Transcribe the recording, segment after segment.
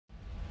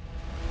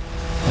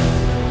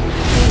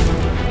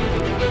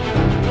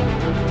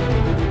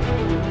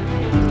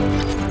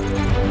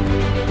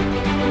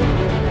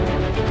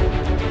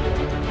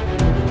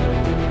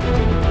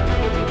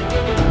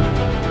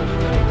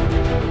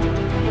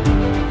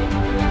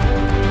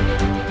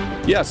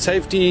Yeah,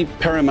 safety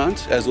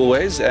paramount as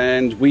always,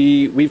 and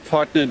we've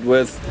partnered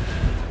with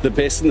the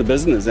best in the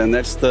business, and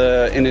that's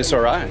the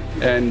NSRI.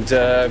 And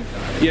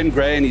Ian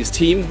Gray and his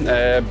team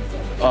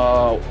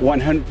are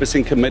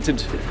 100%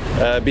 committed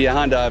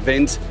behind our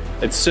event.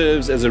 It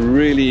serves as a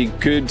really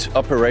good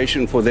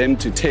operation for them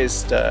to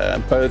test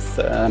both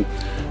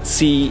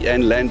sea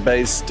and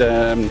land-based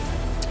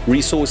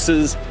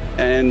resources,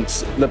 and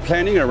the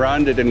planning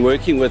around it and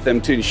working with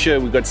them to ensure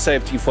we've got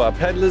safety for our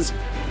paddlers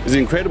is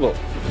incredible.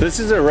 This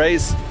is a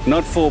race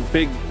not for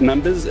big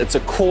numbers, it's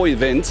a core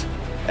event,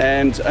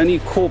 and only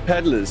core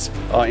paddlers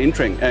are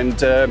entering. And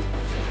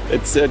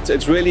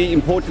it's really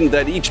important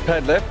that each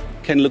paddler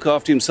can look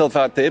after himself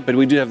out there, but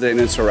we do have the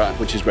NSRI,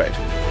 which is great.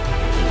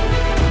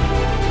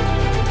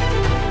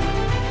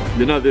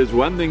 You know, there's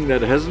one thing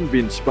that hasn't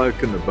been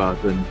spoken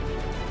about, and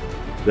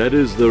that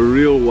is the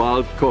real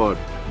wild card,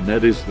 and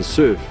that is the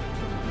surf.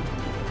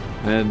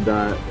 And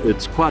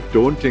it's quite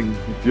daunting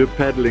if you're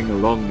paddling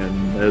along,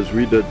 and as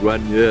we did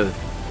one year,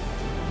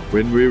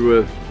 when we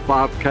were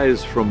 5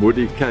 k's from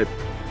Woody Cape,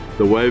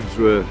 the waves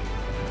were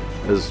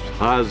as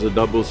high as a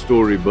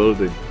double-story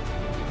building.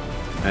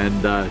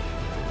 And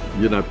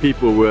you know,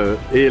 people were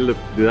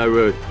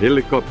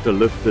helicopter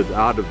lifted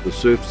out of the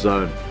surf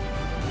zone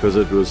because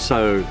it was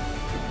so,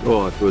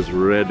 oh, it was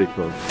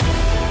radical.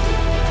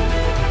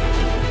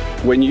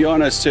 When you're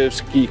on a surf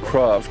ski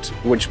craft,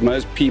 which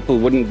most people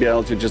wouldn't be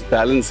able to just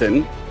balance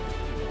in,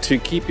 to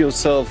keep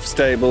yourself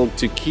stable,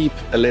 to keep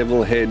a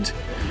level head,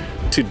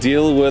 to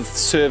deal with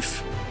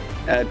surf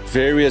at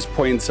various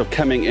points of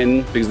coming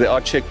in, because there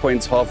are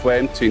checkpoints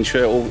halfway to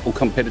ensure all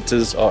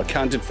competitors are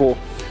accounted for.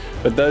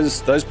 But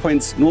those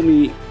points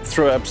normally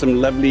throw up some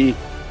lovely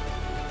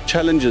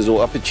challenges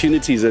or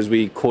opportunities, as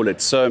we call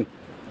it. So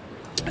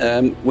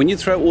when you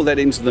throw all that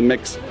into the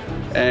mix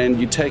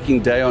and you're taking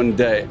day on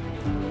day,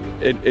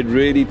 it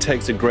really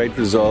takes a great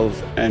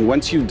resolve. And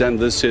once you've done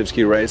this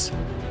Surski race,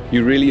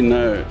 you really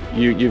know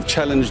you've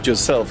challenged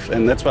yourself,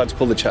 and that's why it's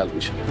called the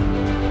challenge.